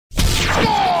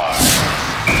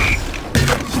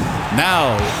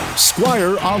Now,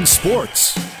 Squire on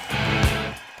Sports.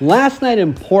 Last night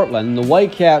in Portland, the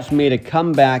Whitecaps made a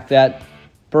comeback that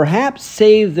perhaps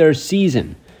saved their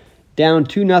season. Down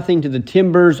 2-0 to the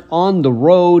Timbers on the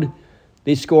road,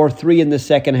 they score 3 in the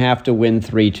second half to win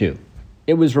 3-2.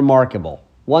 It was remarkable.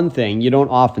 One thing, you don't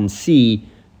often see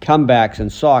comebacks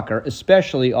in soccer,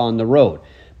 especially on the road.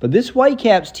 But this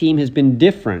Whitecaps team has been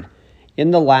different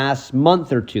in the last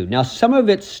month or two. Now, some of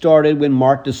it started when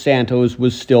Mark DeSantos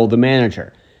was still the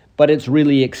manager, but it's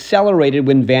really accelerated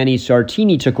when Vanni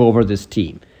Sartini took over this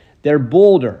team. They're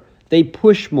bolder. They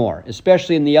push more,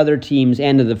 especially in the other team's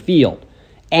end of the field.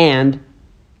 And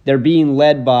they're being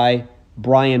led by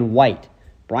Brian White.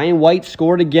 Brian White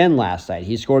scored again last night.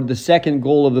 He scored the second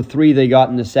goal of the 3 they got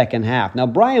in the second half. Now,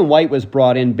 Brian White was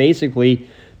brought in basically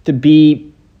to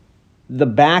be the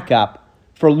backup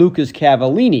for Lucas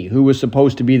Cavallini, who was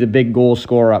supposed to be the big goal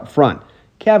scorer up front.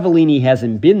 Cavallini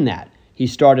hasn't been that. He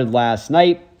started last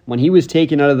night. When he was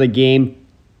taken out of the game,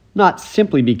 not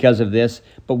simply because of this,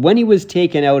 but when he was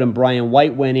taken out and Brian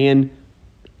White went in,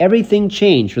 everything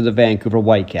changed for the Vancouver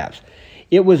Whitecaps.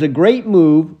 It was a great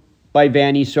move by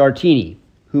Vanni Sartini,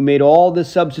 who made all the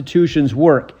substitutions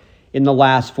work in the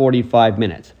last 45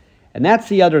 minutes. And that's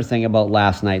the other thing about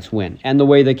last night's win and the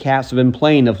way the Caps have been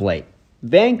playing of late.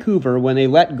 Vancouver, when they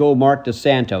let go Mark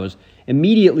DeSantos,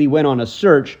 immediately went on a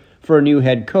search for a new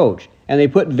head coach, and they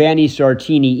put Vanni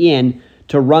Sartini in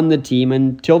to run the team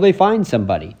until they find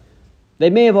somebody.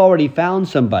 They may have already found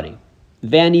somebody.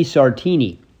 Vanni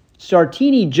Sartini.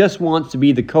 Sartini just wants to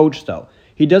be the coach, though.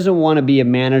 He doesn't want to be a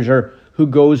manager who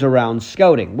goes around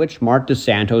scouting, which Mark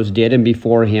DeSantos did, and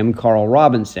before him, Carl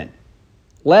Robinson.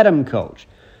 Let him coach.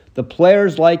 The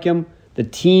players like him. The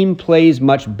team plays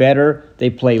much better. They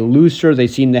play looser. They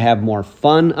seem to have more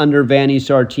fun under Vanni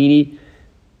Sartini.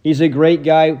 He's a great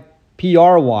guy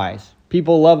PR-wise.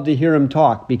 People love to hear him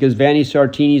talk because Vanni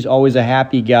Sartini's always a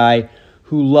happy guy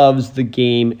who loves the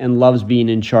game and loves being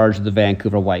in charge of the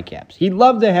Vancouver Whitecaps. He'd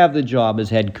love to have the job as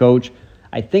head coach.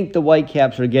 I think the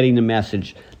Whitecaps are getting the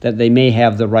message that they may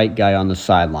have the right guy on the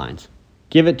sidelines.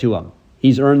 Give it to him.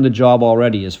 He's earned the job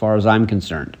already as far as I'm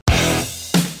concerned.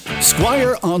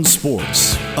 Squire on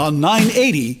Sports on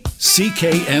 980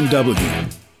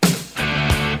 CKNW.